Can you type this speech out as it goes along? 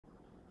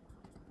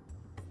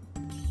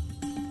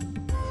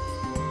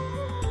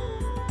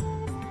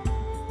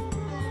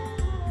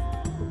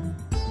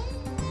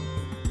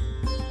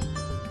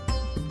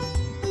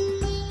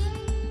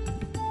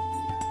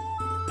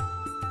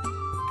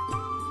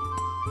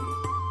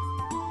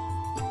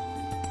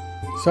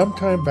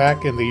Sometime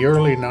back in the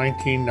early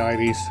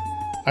 1990s,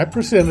 I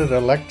presented a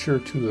lecture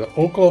to the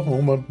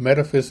Oklahoma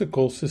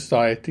Metaphysical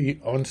Society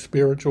on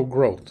spiritual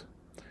growth.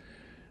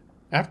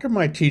 After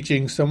my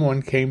teaching,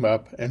 someone came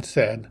up and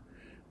said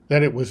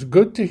that it was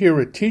good to hear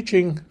a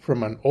teaching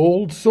from an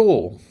old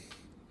soul.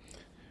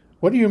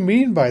 "What do you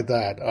mean by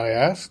that?" I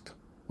asked.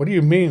 "What do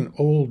you mean,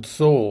 old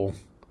soul?"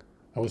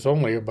 I was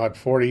only about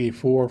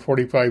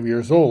 45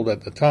 years old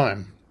at the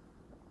time.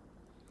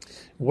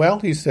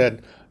 "Well," he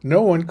said,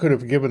 "no one could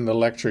have given the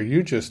lecture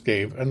you just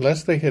gave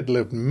unless they had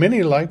lived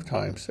many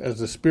lifetimes as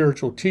a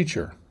spiritual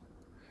teacher."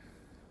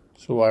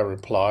 So I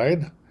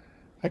replied,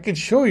 "I could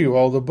show you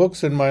all the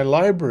books in my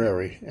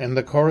library and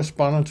the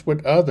correspondence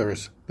with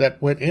others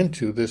that went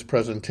into this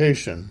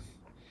presentation."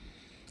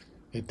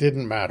 It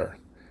didn't matter.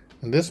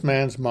 In this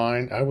man's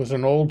mind, I was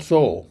an old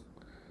soul.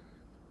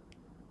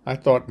 I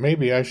thought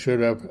maybe I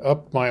should have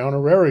upped my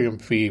honorarium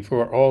fee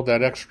for all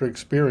that extra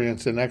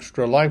experience in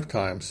extra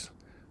lifetimes.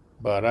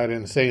 But I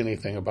didn't say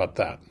anything about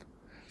that.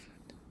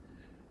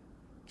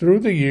 Through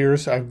the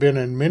years, I've been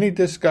in many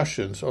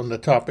discussions on the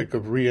topic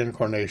of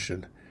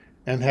reincarnation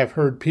and have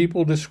heard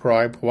people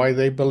describe why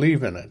they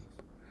believe in it.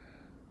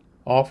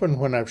 Often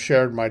when I've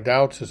shared my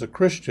doubts as a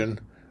Christian,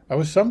 I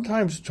was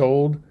sometimes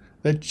told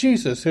that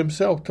Jesus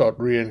himself taught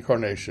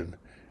reincarnation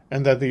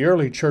and that the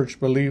early church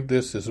believed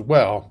this as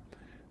well,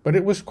 but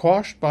it was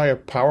quashed by a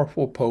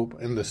powerful pope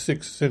in the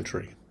 6th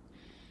century.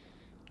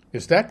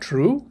 Is that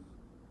true?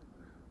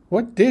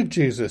 What did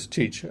Jesus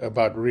teach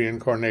about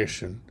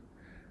reincarnation?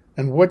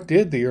 And what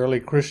did the early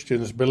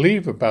Christians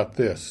believe about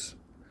this?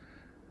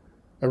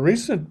 A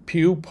recent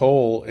Pew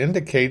poll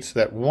indicates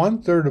that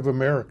 1/3 of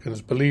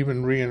Americans believe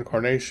in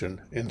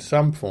reincarnation in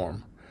some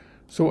form.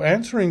 So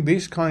answering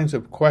these kinds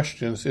of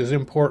questions is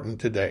important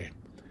today,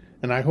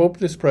 and I hope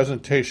this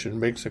presentation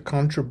makes a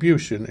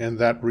contribution in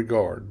that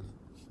regard.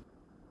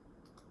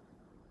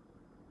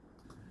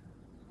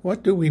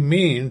 What do we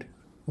mean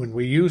when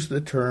we use the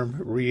term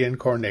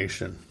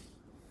reincarnation?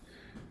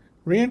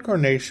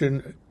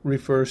 Reincarnation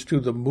refers to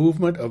the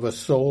movement of a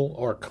soul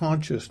or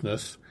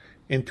consciousness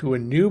into a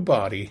new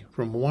body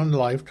from one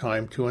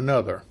lifetime to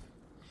another.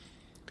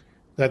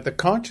 That the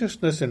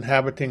consciousness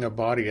inhabiting a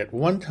body at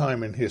one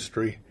time in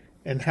history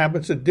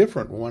inhabits a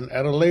different one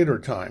at a later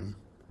time.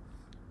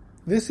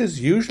 This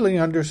is usually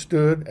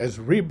understood as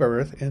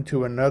rebirth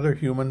into another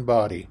human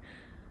body,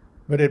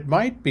 but it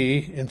might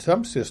be, in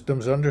some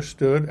systems,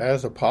 understood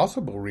as a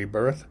possible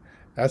rebirth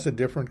as a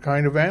different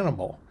kind of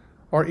animal,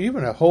 or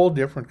even a whole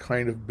different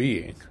kind of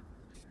being.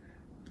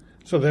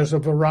 So there's a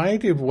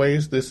variety of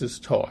ways this is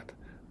taught,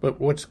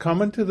 but what's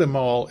common to them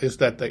all is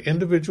that the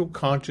individual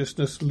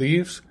consciousness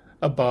leaves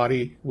a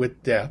body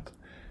with death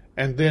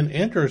and then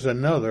enters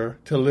another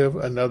to live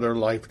another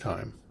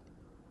lifetime.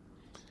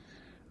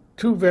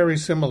 Two very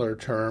similar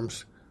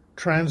terms,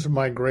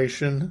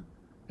 transmigration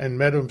and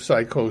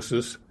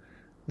metempsychosis,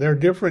 they're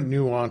different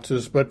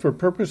nuances, but for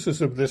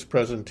purposes of this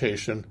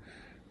presentation,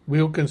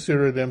 we'll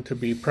consider them to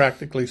be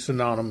practically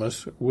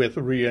synonymous with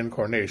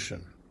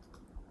reincarnation.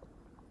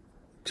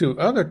 Two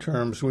other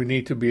terms we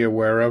need to be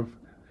aware of.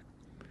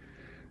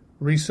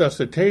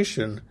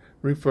 Resuscitation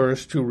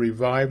refers to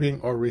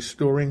reviving or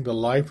restoring the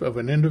life of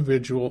an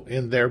individual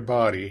in their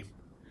body.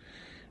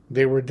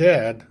 They were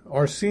dead,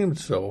 or seemed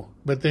so,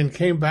 but then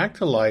came back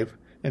to life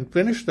and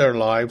finished their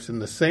lives in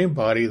the same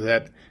body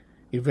that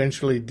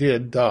eventually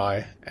did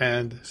die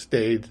and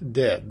stayed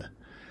dead.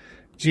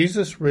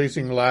 Jesus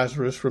raising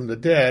Lazarus from the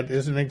dead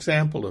is an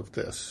example of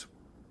this.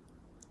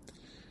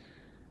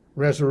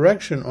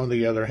 Resurrection, on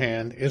the other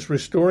hand, is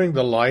restoring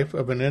the life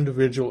of an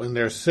individual in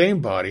their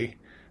same body,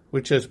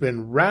 which has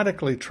been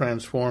radically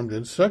transformed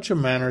in such a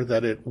manner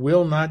that it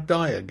will not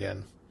die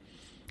again.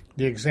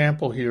 The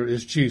example here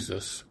is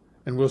Jesus,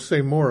 and we'll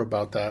say more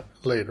about that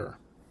later.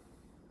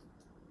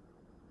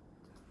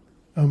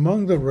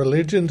 Among the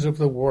religions of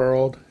the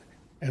world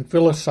and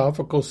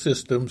philosophical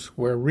systems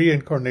where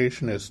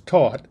reincarnation is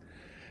taught,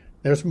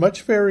 there's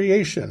much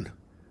variation,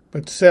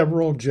 but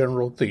several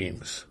general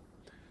themes.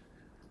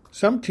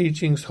 Some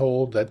teachings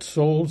hold that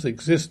souls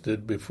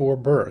existed before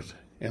birth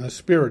in a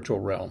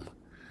spiritual realm,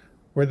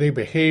 where they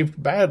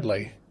behaved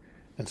badly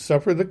and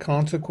suffered the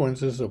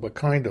consequences of a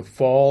kind of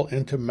fall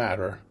into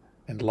matter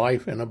and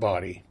life in a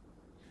body.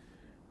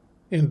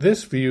 In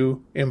this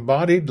view,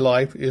 embodied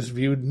life is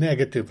viewed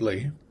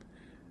negatively,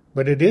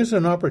 but it is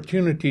an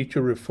opportunity to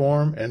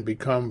reform and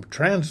become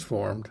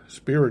transformed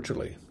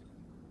spiritually.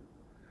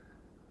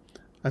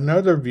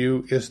 Another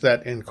view is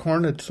that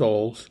incarnate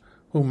souls,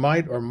 who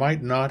might or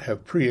might not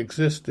have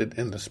pre-existed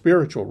in the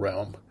spiritual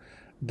realm,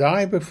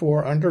 die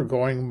before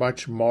undergoing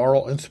much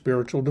moral and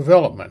spiritual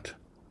development,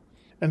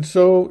 and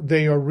so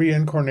they are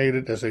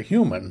reincarnated as a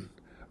human,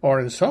 or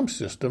in some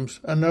systems,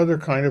 another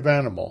kind of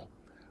animal,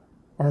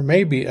 or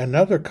maybe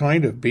another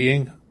kind of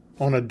being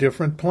on a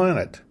different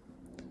planet.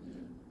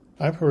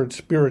 I've heard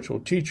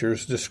spiritual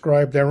teachers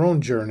describe their own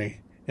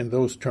journey in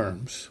those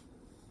terms.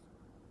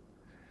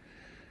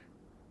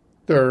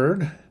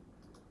 Third,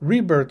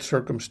 rebirth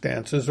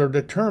circumstances are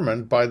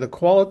determined by the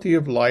quality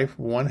of life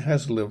one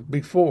has lived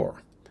before.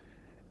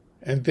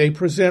 and they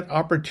present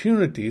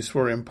opportunities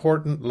for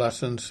important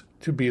lessons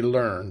to be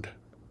learned.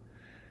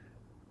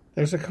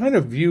 There's a kind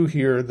of view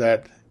here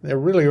that there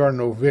really are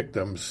no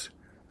victims,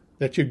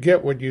 that you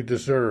get what you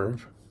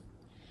deserve.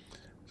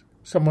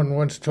 Someone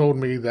once told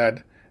me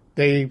that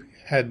they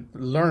had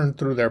learned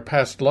through their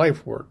past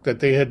life work that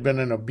they had been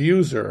an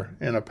abuser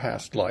in a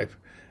past life,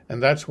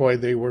 and that's why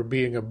they were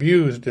being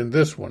abused in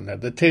this one,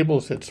 that the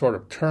tables had sort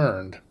of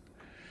turned.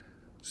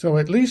 So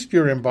at least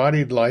your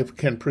embodied life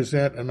can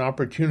present an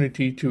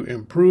opportunity to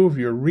improve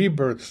your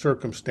rebirth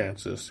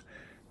circumstances,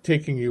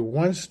 taking you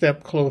one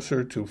step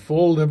closer to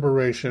full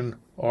liberation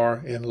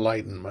or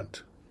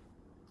enlightenment.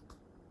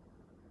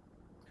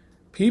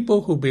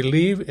 People who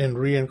believe in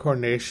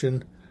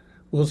reincarnation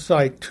will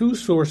cite two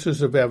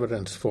sources of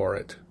evidence for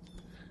it.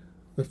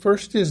 The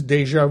first is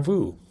déjà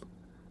vu,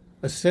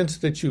 a sense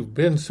that you've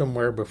been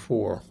somewhere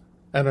before,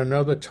 at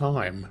another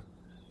time,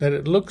 that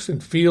it looks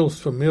and feels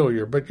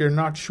familiar, but you're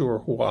not sure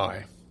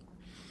why.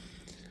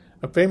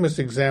 A famous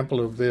example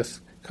of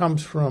this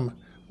comes from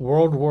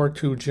World War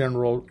II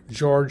General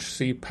George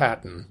C.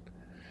 Patton.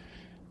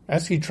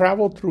 As he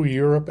traveled through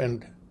Europe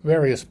and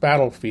various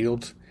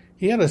battlefields,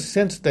 he had a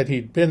sense that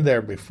he'd been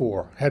there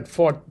before, had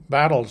fought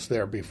battles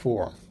there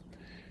before.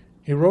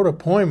 He wrote a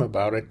poem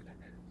about it.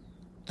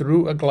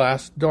 Through a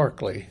Glass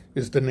Darkly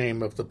is the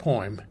name of the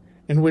poem,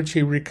 in which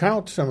he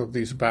recounts some of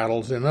these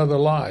battles in other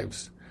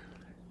lives.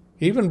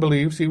 He even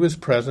believes he was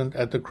present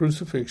at the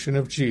crucifixion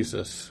of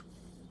Jesus.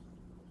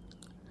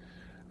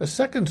 A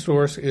second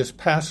source is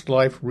past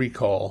life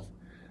recall,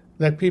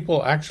 that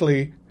people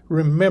actually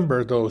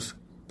remember those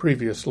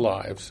previous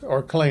lives,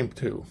 or claim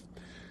to.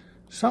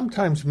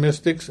 Sometimes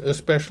mystics,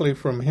 especially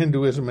from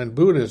Hinduism and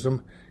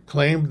Buddhism,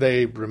 claim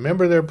they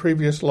remember their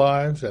previous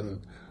lives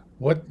and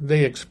what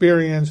they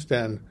experienced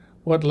and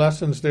what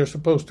lessons they're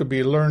supposed to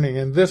be learning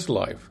in this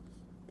life.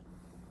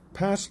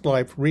 Past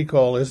life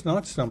recall is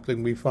not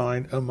something we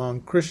find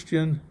among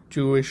Christian,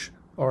 Jewish,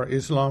 or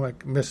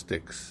Islamic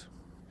mystics.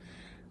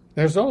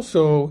 There's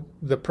also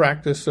the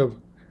practice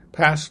of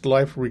past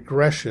life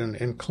regression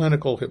in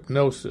clinical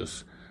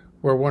hypnosis,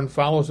 where one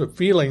follows a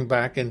feeling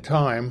back in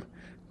time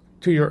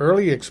to your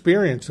early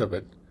experience of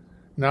it,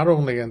 not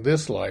only in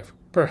this life,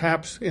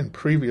 perhaps in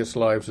previous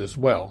lives as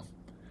well.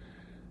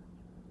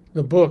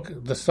 The book,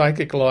 The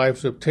Psychic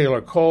Lives of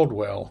Taylor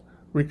Caldwell,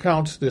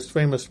 recounts this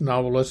famous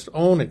novelist's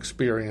own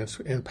experience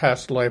in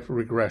past life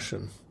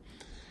regression.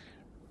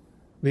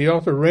 The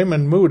author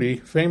Raymond Moody,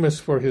 famous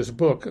for his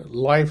book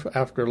Life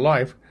After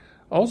Life,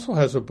 also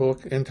has a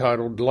book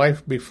entitled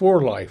Life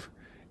Before Life,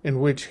 in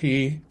which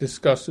he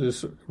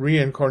discusses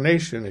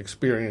reincarnation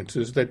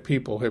experiences that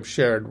people have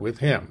shared with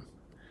him.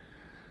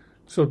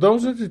 So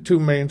those are the two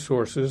main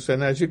sources,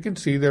 and as you can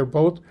see, they're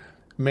both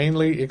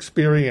mainly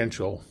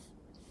experiential.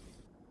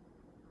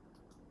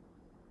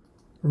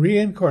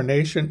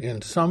 Reincarnation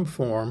in some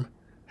form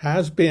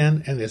has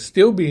been and is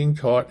still being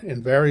taught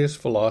in various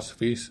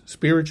philosophies,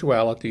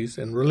 spiritualities,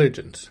 and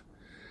religions.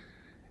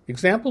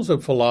 Examples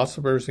of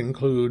philosophers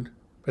include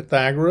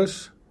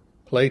Pythagoras,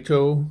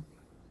 Plato,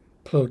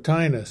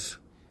 Plotinus,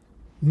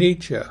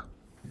 Nietzsche.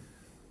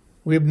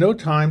 We have no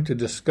time to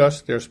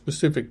discuss their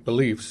specific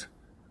beliefs.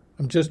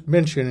 I'm just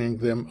mentioning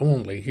them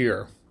only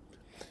here.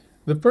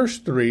 The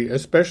first three,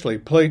 especially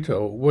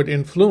Plato, would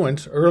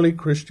influence early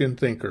Christian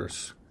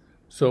thinkers.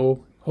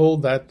 So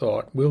hold that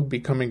thought. We'll be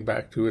coming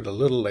back to it a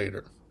little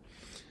later.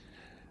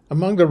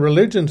 Among the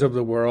religions of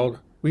the world,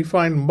 we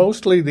find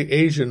mostly the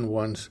Asian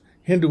ones,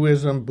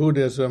 Hinduism,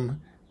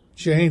 Buddhism,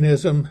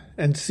 Jainism,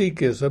 and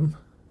Sikhism,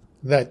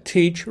 that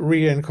teach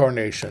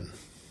reincarnation.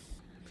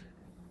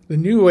 The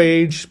New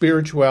Age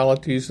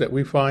spiritualities that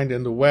we find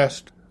in the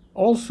West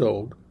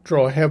also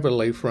draw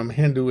heavily from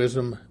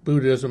Hinduism,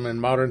 Buddhism,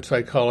 and modern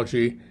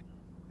psychology,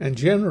 and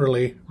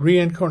generally,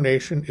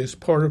 reincarnation is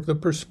part of the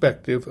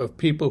perspective of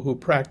people who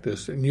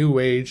practice New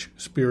Age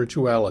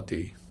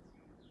spirituality.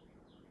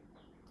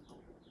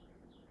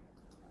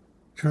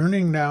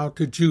 Turning now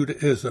to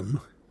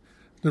Judaism,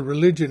 the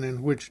religion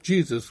in which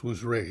Jesus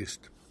was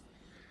raised.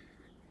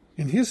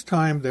 In his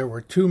time, there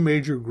were two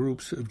major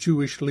groups of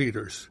Jewish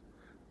leaders,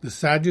 the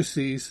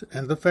Sadducees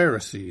and the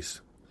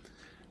Pharisees.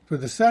 For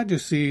the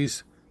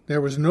Sadducees,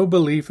 there was no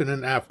belief in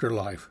an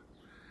afterlife.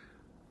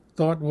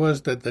 Thought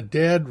was that the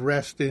dead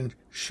rest in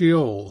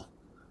Sheol,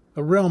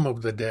 a realm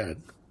of the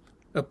dead,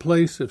 a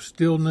place of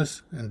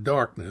stillness and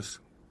darkness.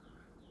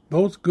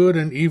 Both good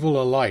and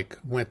evil alike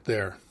went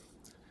there.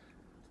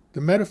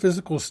 The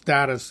metaphysical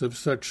status of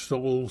such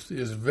souls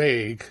is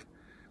vague,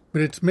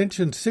 but it's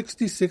mentioned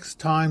 66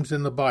 times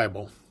in the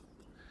Bible.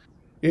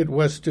 It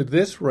was to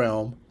this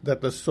realm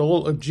that the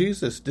soul of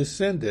Jesus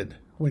descended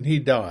when he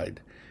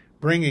died,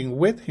 bringing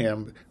with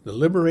him the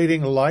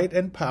liberating light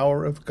and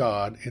power of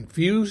God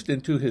infused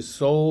into his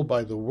soul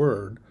by the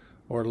Word,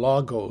 or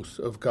Logos,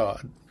 of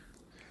God.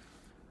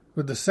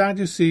 For the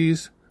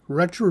Sadducees,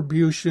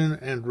 retribution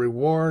and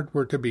reward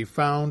were to be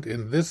found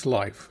in this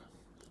life.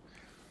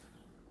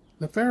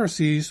 The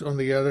Pharisees, on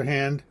the other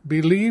hand,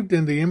 believed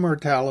in the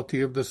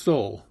immortality of the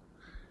soul,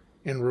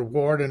 in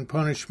reward and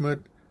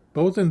punishment,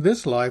 both in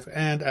this life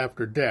and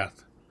after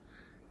death.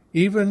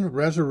 even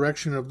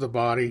resurrection of the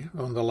body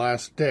on the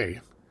last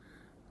day.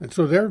 And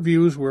so their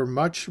views were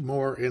much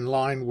more in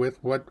line with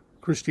what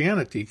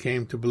Christianity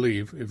came to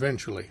believe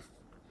eventually.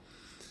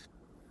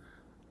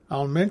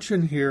 I'll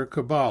mention here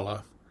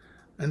Kabbalah,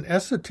 an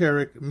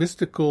esoteric,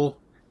 mystical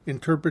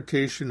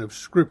interpretation of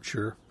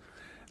Scripture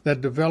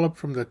that developed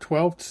from the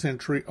 12th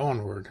century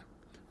onward.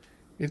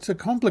 It's a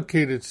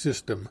complicated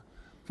system,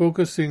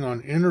 focusing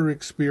on inner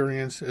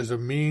experience as a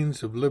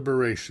means of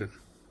liberation.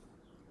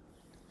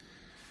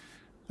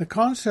 The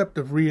concept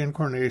of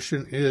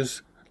reincarnation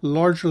is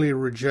largely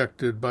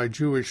rejected by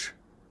Jewish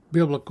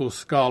biblical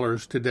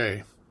scholars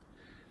today,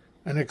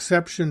 an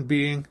exception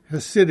being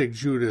Hasidic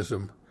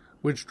Judaism,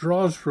 which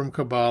draws from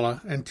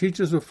Kabbalah and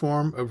teaches a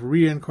form of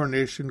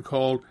reincarnation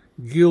called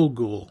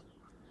Gilgul.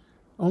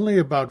 Only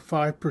about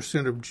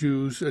 5% of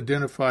Jews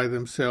identify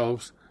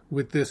themselves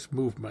with this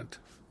movement.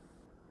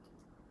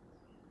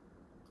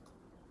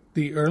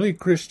 The early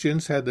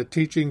Christians had the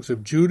teachings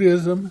of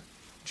Judaism,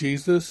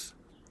 Jesus,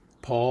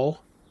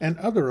 Paul, and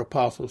other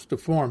apostles to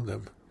form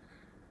them.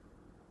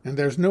 And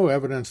there's no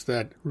evidence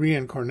that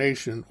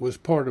reincarnation was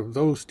part of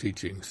those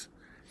teachings.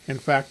 In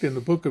fact, in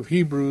the book of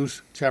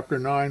Hebrews, chapter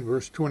 9,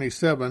 verse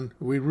 27,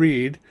 we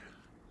read,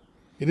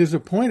 "It is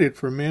appointed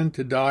for men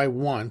to die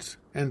once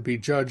and be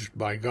judged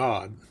by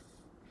God."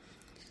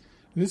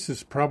 This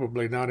is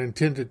probably not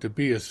intended to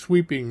be a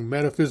sweeping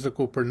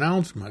metaphysical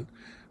pronouncement,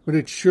 but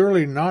it's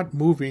surely not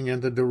moving in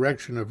the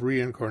direction of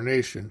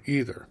reincarnation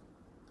either.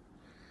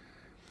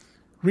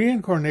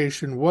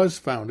 Reincarnation was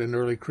found in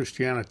early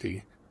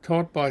Christianity,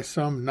 taught by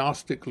some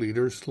Gnostic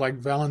leaders like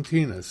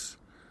Valentinus,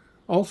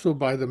 also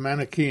by the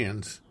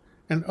Manichaeans,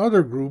 and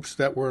other groups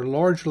that were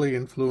largely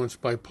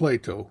influenced by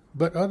Plato,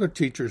 but other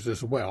teachers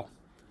as well.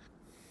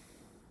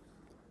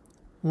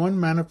 One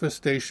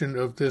manifestation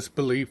of this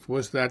belief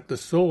was that the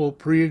soul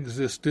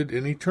pre-existed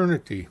in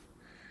eternity,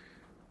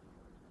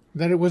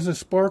 that it was a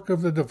spark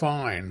of the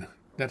divine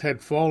that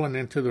had fallen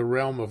into the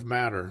realm of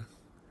matter.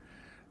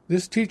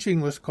 This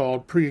teaching was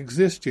called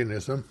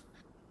pre-existentianism.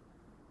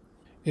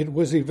 It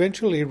was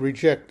eventually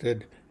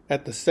rejected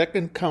at the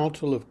Second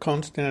Council of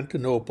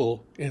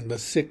Constantinople in the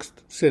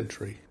 6th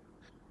century.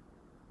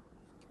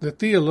 The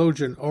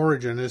theologian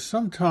Origen is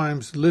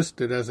sometimes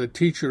listed as a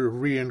teacher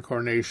of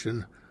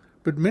reincarnation,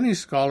 but many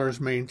scholars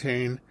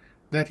maintain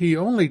that he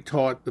only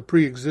taught the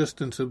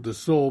pre-existence of the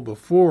soul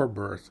before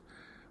birth,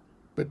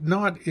 but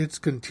not its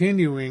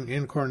continuing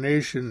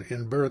incarnation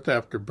in birth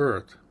after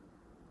birth.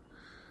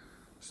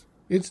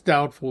 It's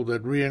doubtful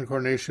that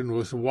reincarnation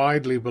was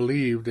widely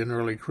believed in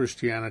early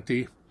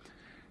Christianity.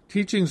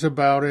 Teachings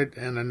about it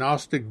and a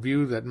Gnostic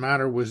view that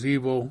matter was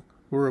evil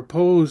were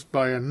opposed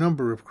by a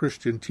number of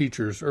Christian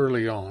teachers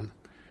early on.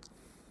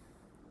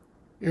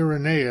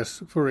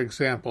 Irenaeus, for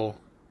example,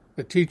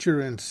 a teacher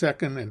in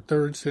 2nd and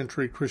 3rd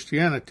century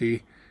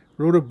Christianity,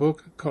 wrote a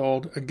book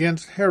called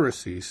Against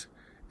Heresies,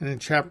 and in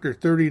chapter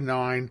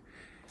 39,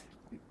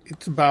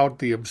 it's about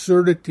the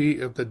absurdity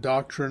of the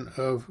doctrine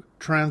of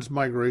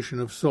transmigration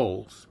of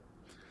souls.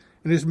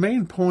 And his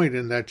main point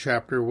in that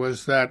chapter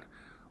was that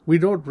we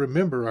don't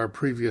remember our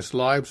previous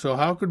lives, so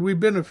how could we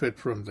benefit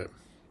from them?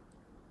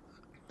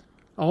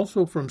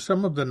 Also from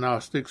some of the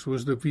Gnostics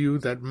was the view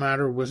that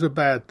matter was a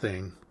bad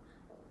thing,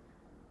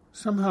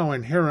 somehow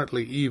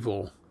inherently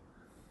evil,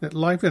 that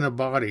life in a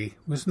body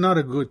was not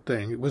a good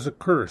thing, it was a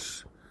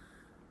curse.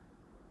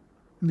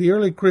 The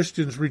early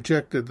Christians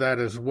rejected that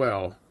as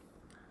well.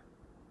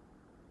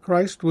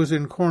 Christ was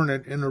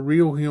incarnate in a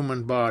real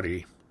human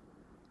body.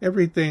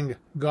 Everything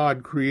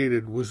God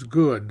created was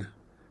good,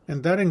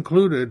 and that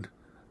included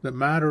the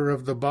matter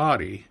of the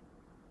body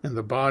and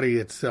the body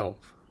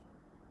itself.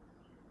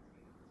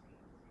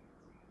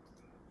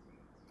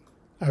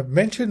 I've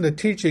mentioned the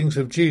teachings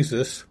of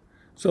Jesus,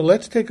 so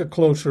let's take a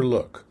closer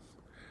look.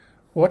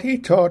 What he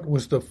taught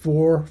was the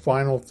 4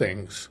 final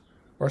things,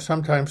 or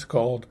sometimes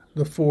called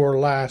the 4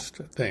 last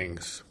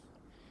things: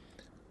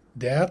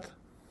 death,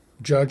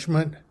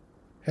 judgment,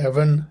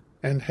 heaven,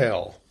 and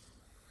hell.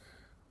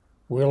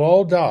 We'll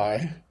all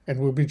die and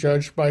will be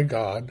judged by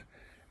God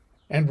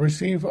and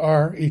receive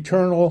our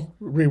eternal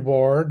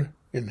reward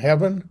in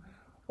heaven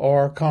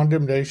or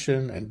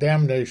condemnation and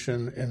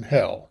damnation in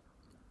hell.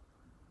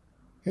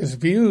 His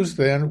views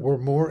then were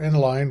more in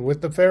line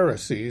with the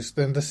Pharisees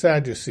than the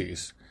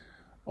Sadducees,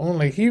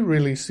 only he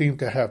really seemed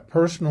to have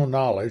personal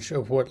knowledge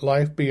of what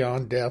life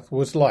beyond death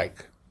was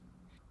like.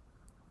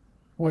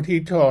 What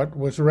he taught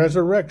was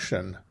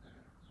resurrection,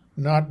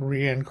 not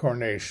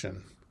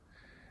reincarnation.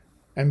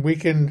 And we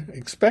can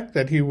expect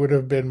that he would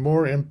have been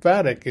more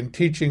emphatic in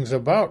teachings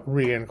about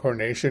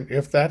reincarnation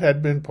if that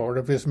had been part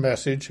of his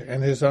message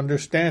and his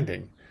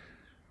understanding.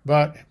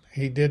 But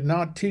he did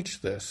not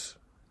teach this.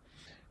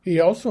 He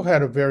also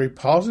had a very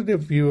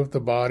positive view of the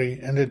body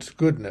and its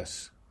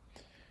goodness.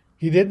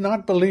 He did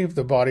not believe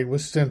the body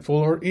was sinful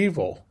or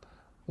evil,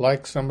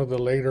 like some of the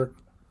later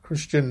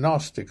Christian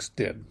Gnostics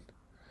did.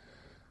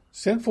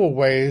 Sinful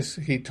ways,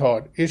 he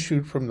taught,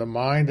 issued from the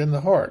mind and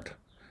the heart,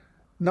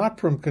 not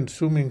from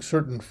consuming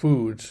certain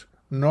foods,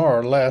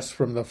 nor less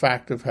from the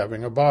fact of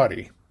having a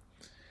body.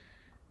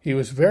 He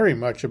was very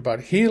much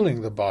about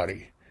healing the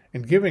body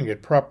and giving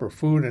it proper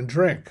food and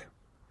drink.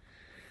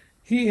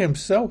 He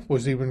himself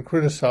was even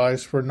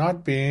criticized for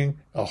not being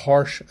a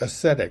harsh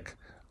ascetic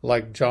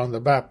like John the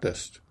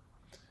Baptist.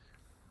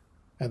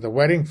 At the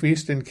wedding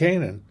feast in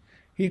Canaan,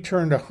 he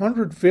turned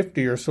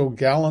 150 or so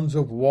gallons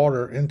of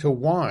water into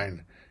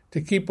wine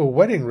to keep a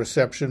wedding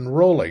reception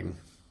rolling.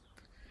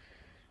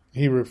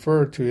 He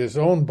referred to his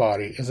own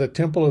body as a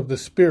temple of the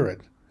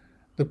Spirit,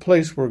 the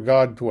place where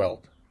God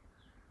dwelt.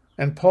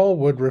 And Paul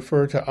would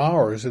refer to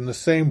ours in the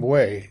same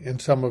way in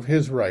some of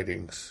his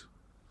writings.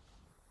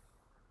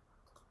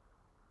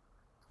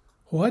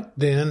 What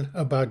then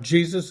about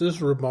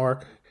Jesus'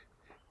 remark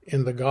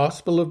in the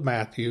Gospel of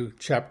Matthew,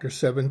 chapter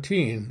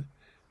 17,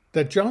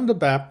 that John the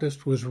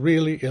Baptist was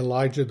really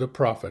Elijah the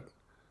prophet,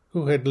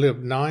 who had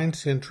lived 9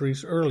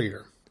 centuries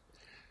earlier?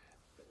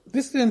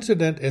 This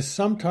incident is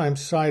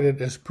sometimes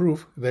cited as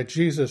proof that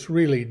Jesus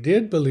really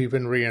did believe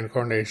in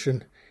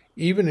reincarnation,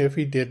 even if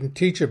he didn't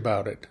teach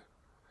about it.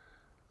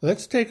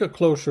 Let's take a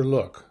closer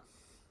look.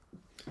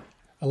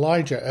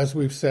 Elijah, as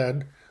we've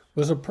said,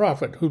 was a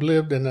prophet who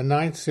lived in the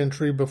 9th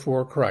century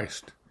before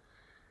Christ.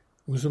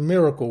 He was a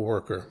miracle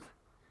worker,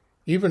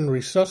 even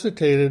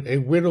resuscitated a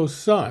widow's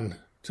son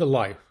to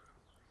life.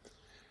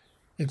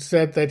 It's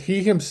said that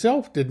he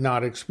himself did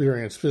not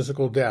experience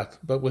physical death,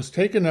 but was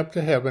taken up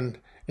to heaven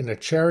in a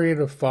chariot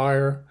of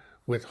fire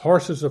with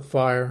horses of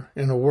fire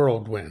in a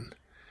whirlwind.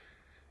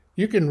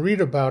 You can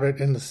read about it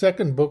in the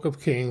 2nd book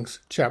of Kings,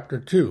 chapter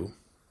 2.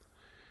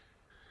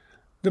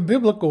 The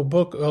biblical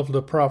book of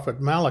the prophet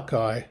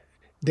Malachi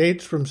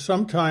dates from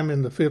sometime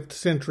in the 5th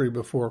century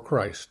before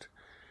Christ,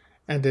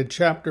 and in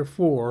chapter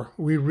 4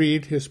 we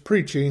read his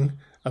preaching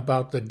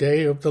about the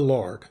day of the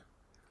Lord.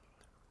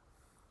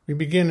 We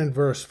begin in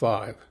verse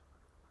 5.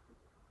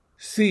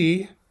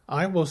 See,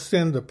 I will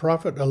send the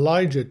prophet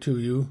Elijah to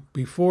you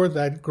before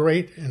that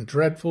great and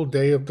dreadful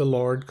day of the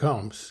Lord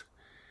comes.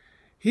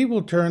 He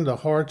will turn the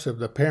hearts of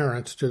the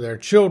parents to their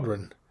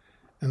children,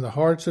 and the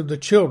hearts of the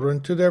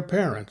children to their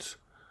parents,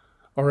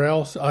 or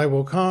else I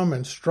will come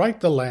and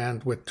strike the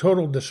land with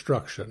total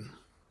destruction.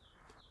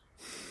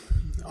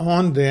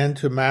 On then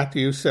to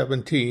Matthew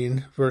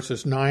 17,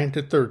 verses 9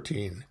 to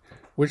 13,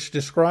 which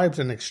describes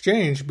an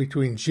exchange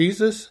between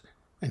Jesus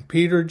and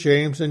Peter,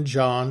 James, and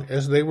John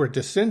as they were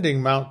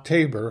descending Mount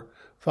Tabor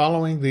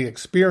following the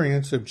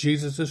experience of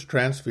Jesus'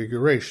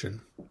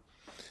 transfiguration.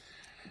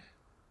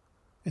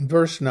 In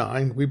verse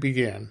 9 we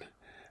begin.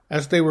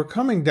 As they were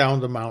coming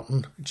down the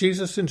mountain,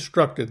 Jesus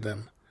instructed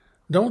them,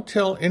 Don't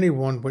tell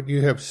anyone what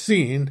you have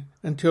seen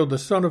until the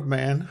Son of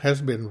Man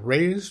has been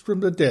raised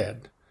from the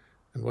dead.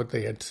 And what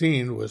they had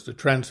seen was the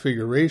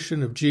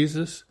transfiguration of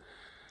Jesus,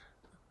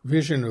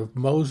 vision of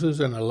Moses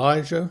and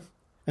Elijah,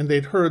 and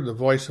they'd heard the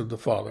voice of the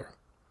Father.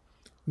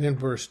 Then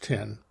verse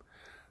 10.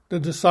 The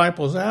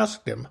disciples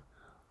asked him,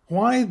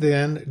 Why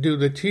then do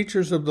the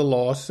teachers of the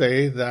law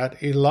say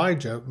that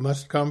Elijah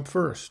must come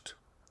first?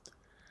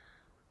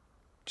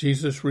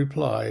 Jesus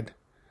replied,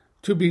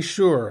 To be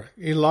sure,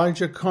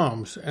 Elijah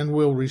comes and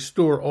will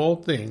restore all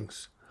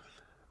things.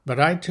 But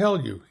I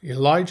tell you,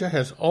 Elijah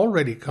has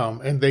already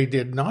come, and they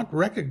did not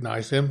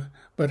recognize him,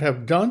 but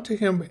have done to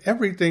him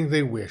everything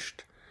they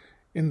wished.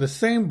 In the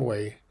same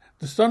way,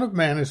 the Son of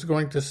Man is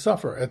going to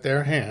suffer at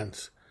their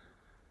hands.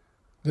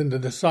 Then the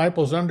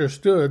disciples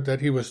understood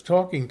that he was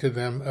talking to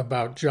them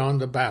about John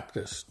the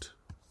Baptist.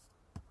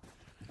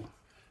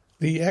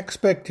 The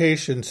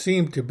expectation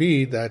seemed to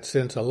be that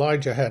since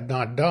Elijah had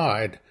not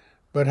died,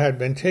 but had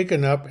been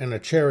taken up in a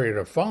chariot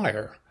of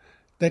fire,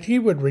 that he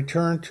would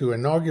return to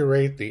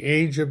inaugurate the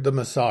age of the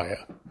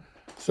Messiah.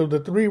 So the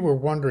three were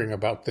wondering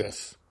about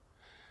this.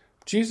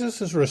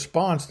 Jesus'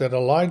 response that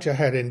Elijah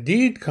had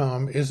indeed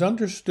come is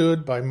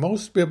understood by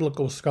most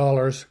biblical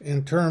scholars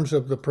in terms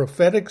of the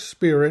prophetic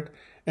spirit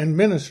and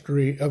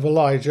ministry of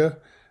Elijah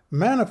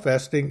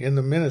manifesting in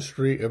the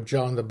ministry of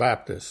John the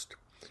Baptist.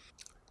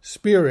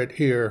 Spirit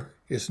here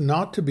is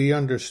not to be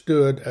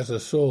understood as a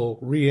soul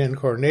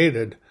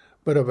reincarnated,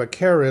 but of a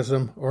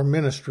charism or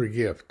ministry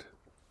gift.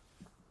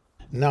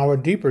 Now a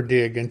deeper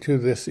dig into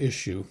this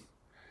issue.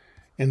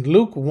 In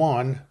Luke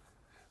 1,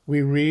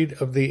 we read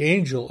of the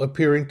angel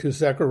appearing to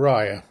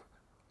Zechariah,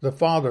 the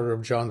father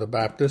of John the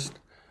Baptist,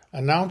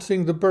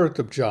 announcing the birth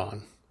of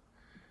John.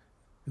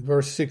 In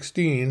verse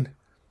 16,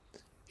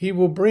 He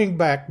will bring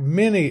back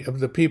many of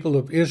the people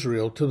of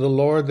Israel to the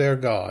Lord their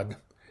God,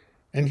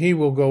 and he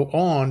will go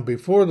on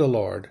before the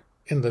Lord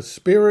in the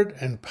spirit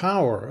and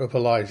power of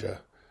Elijah,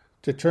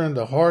 to turn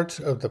the hearts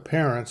of the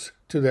parents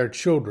to their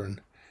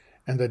children,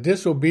 and the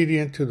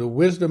disobedient to the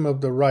wisdom of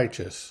the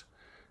righteous,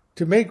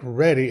 to make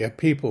ready a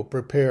people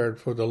prepared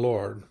for the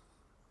Lord.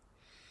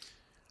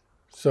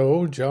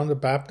 So John the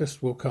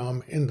Baptist will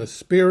come in the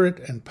spirit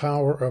and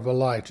power of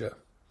Elijah.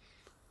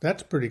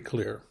 That's pretty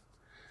clear.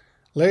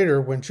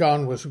 Later, when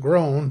John was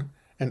grown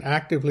and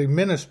actively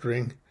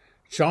ministering,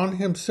 John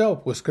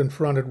himself was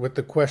confronted with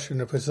the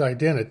question of his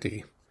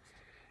identity.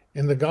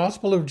 In the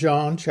Gospel of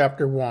John,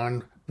 chapter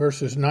 1,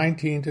 verses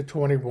 19 to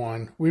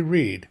 21, we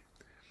read,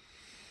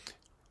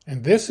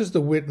 And this is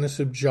the witness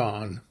of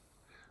John,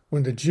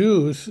 when the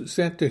Jews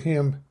sent to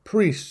him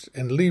priests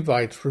and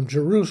Levites from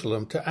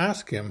Jerusalem to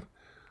ask him,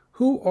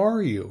 "Who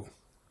are you?"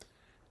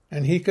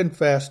 And he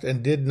confessed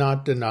and did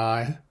not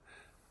deny,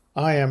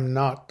 "I am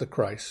not the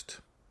Christ."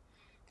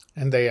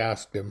 And they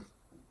asked him,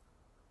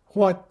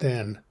 "What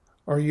then?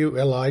 Are you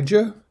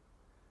Elijah?"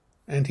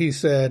 And he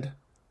said,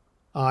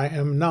 "I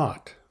am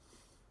not."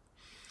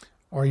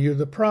 "Are you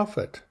the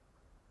prophet?"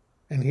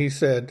 And he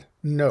said,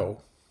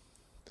 "No."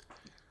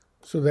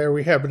 So there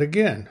we have it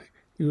again.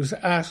 He was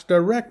asked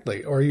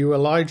directly, "Are you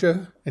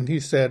Elijah?" And he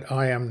said,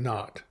 "I am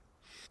not."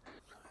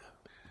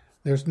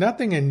 There's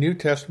nothing in New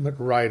Testament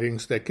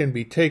writings that can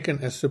be taken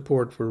as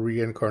support for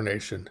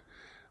reincarnation,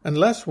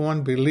 unless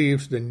one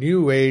believes the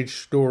New Age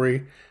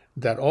story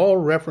that all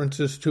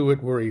references to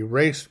it were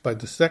erased by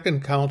the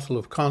Second Council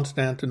of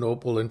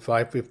Constantinople in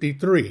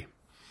 553.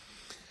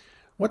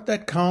 What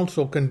that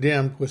council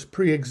condemned was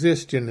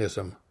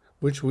pre-existentialism,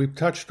 which we've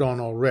touched on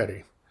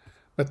already.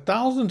 But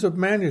thousands of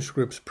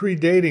manuscripts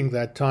predating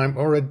that time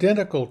are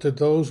identical to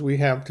those we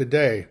have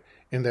today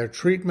in their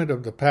treatment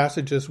of the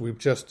passages we've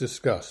just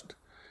discussed.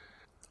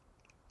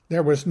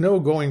 There was no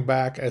going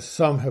back, as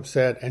some have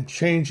said, and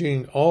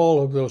changing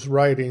all of those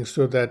writings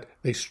so that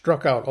they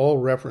struck out all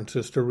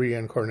references to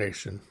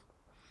reincarnation.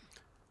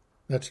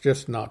 That's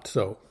just not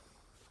so.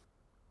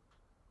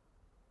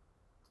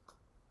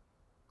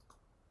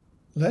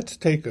 Let's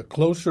take a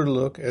closer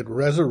look at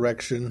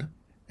resurrection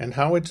and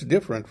how it's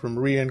different from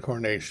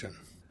reincarnation.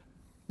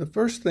 The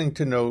first thing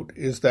to note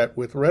is that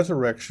with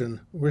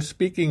resurrection, we're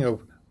speaking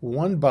of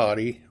one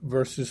body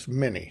versus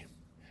many.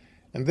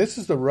 And this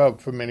is the rub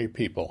for many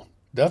people.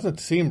 Doesn't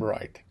seem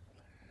right.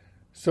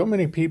 So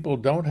many people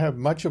don't have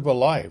much of a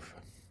life.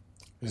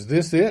 Is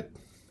this it?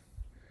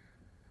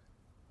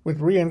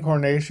 With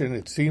reincarnation,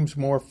 it seems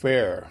more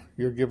fair.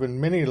 You're given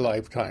many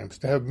lifetimes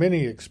to have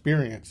many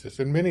experiences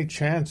and many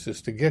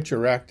chances to get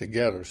your act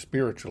together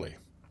spiritually.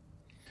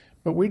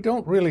 But we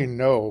don't really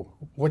know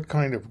what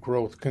kind of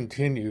growth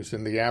continues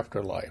in the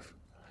afterlife,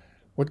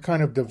 what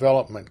kind of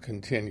development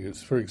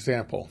continues. For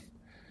example,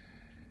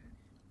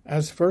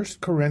 as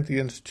 1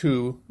 Corinthians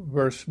 2,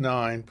 verse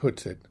 9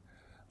 puts it,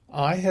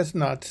 "Eye has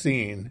not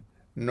seen,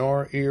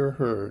 nor ear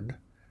heard,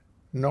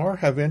 nor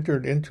have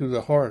entered into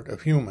the heart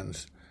of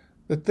humans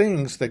the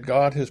things that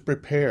God has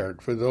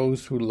prepared for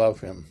those who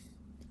love him."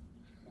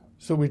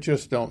 So we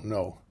just don't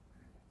know.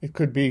 It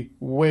could be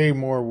way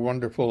more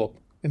wonderful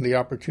in the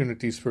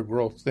opportunities for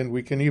growth than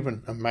we can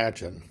even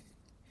imagine.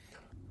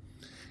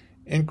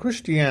 In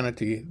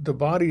Christianity, the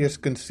body is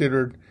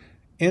considered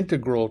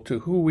integral to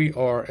who we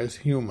are as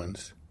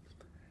humans.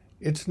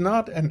 It's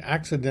not an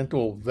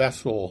accidental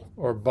vessel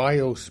or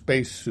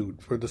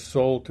biospacesuit for the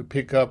soul to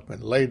pick up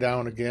and lay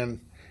down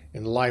again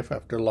in life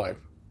after life.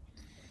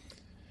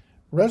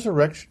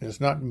 Resurrection is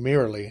not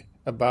merely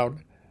about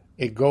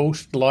a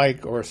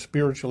ghost-like or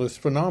spiritualist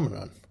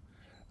phenomenon.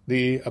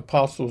 The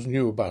apostles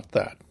knew about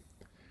that.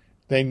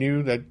 They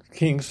knew that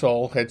King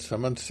Saul had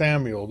summoned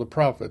Samuel the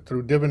prophet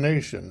through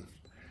divination.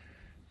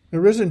 The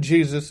risen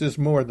Jesus is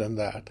more than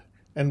that,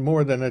 and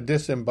more than a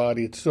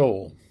disembodied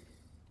soul.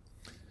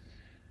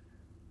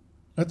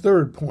 A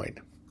third point.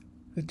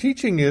 The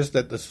teaching is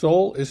that the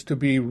soul is to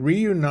be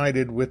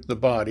reunited with the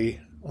body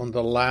on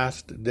the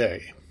last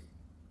day.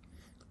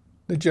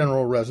 The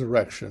general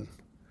resurrection.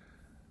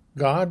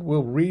 God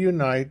will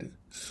reunite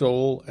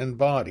soul and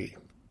body.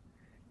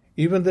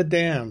 Even the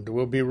damned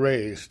will be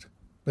raised,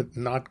 but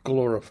not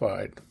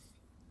glorified.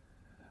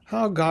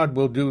 How God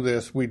will do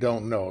this, we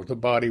don't know. The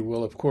body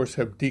will, of course,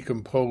 have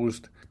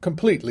decomposed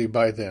completely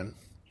by then.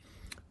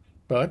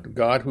 But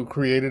God, who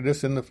created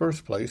us in the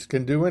first place,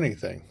 can do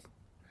anything.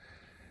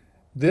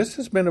 This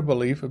has been a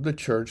belief of the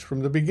church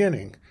from the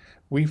beginning.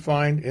 We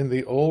find in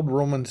the old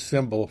Roman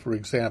symbol, for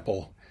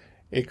example,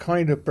 a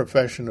kind of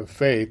profession of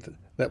faith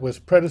that was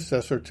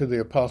predecessor to the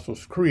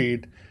Apostles'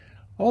 Creed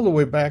all the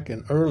way back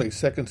in early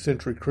 2nd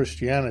century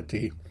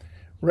Christianity,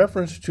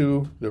 reference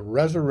to the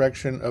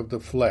resurrection of the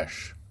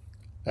flesh.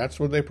 That's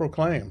what they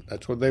proclaimed.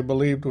 That's what they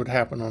believed would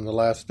happen on the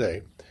last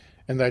day.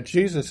 And that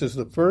Jesus is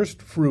the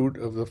first fruit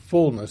of the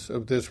fullness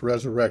of this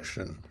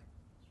resurrection.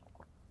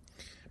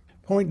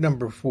 Point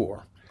number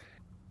 4.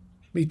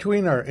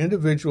 Between our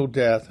individual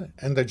death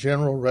and the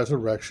general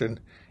resurrection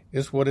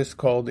is what is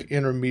called the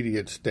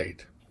intermediate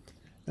state.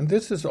 And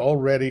this is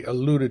already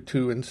alluded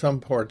to in some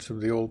parts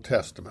of the Old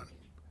Testament.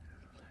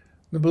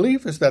 The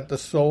belief is that the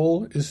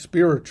soul is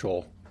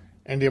spiritual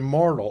and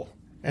immortal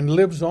and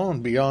lives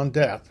on beyond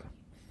death.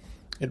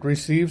 It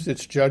receives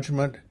its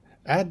judgment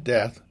at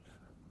death,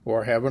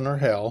 or heaven or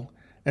hell,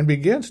 and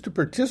begins to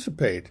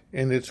participate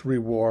in its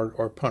reward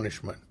or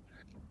punishment,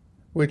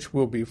 which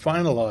will be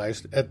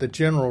finalized at the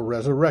general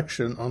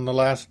resurrection on the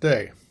last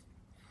day.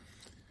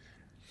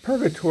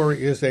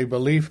 Purgatory is a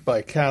belief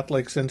by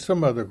Catholics and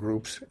some other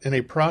groups in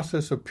a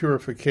process of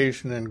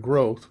purification and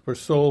growth for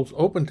souls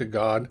open to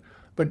God,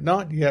 but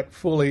not yet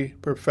fully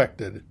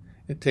perfected.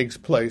 It takes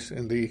place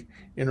in the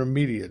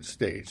intermediate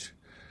stage.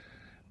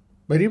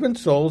 But even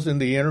souls in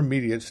the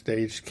intermediate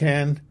stage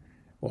can,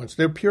 once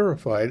they're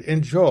purified,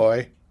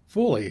 enjoy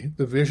fully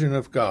the vision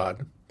of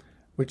God,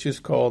 which is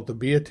called the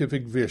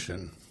beatific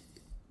vision.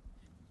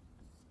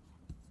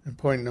 And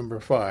point number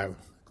 5.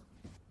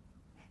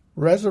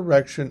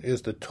 Resurrection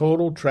is the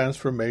total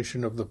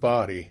transformation of the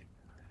body,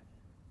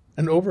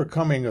 an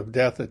overcoming of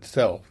death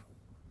itself,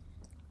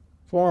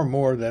 far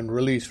more than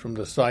release from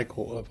the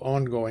cycle of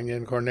ongoing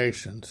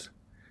incarnations.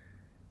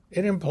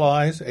 It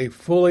implies a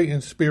fully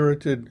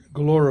inspirited,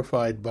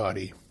 glorified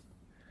body.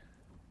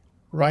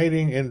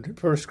 Writing in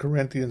 1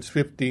 Corinthians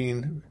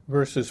 15,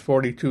 verses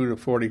 42 to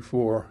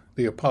 44,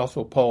 the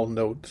Apostle Paul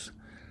notes,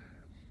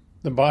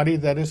 "The body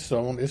that is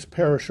sown is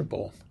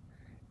perishable.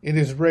 It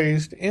is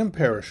raised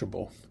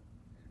imperishable.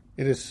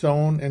 It is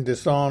sown in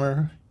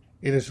dishonor.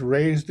 It is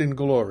raised in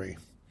glory.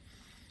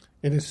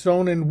 It is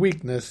sown in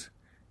weakness.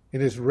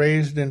 It is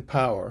raised in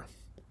power.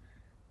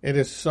 It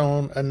is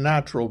sown a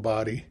natural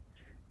body.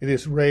 It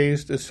is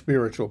raised a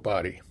spiritual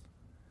body."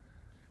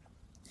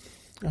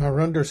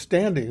 Our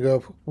understanding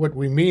of what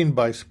we mean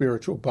by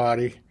spiritual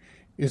body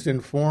is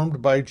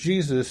informed by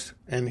Jesus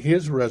and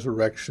his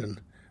resurrection,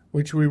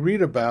 which we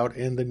read about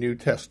in the New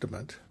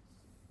Testament.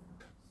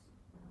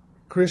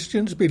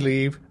 Christians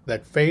believe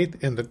that faith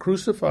in the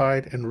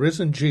crucified and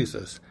risen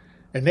Jesus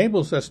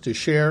enables us to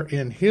share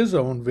in his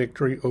own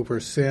victory over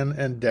sin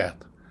and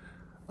death,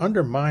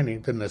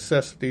 undermining the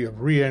necessity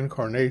of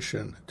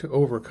reincarnation to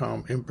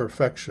overcome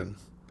imperfection.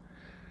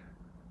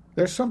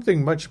 There's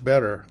something much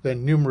better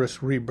than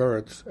numerous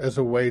rebirths as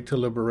a way to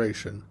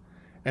liberation,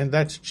 and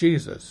that's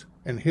Jesus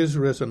and his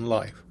risen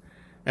life,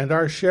 and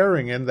our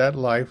sharing in that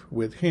life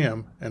with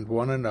him and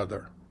one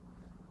another.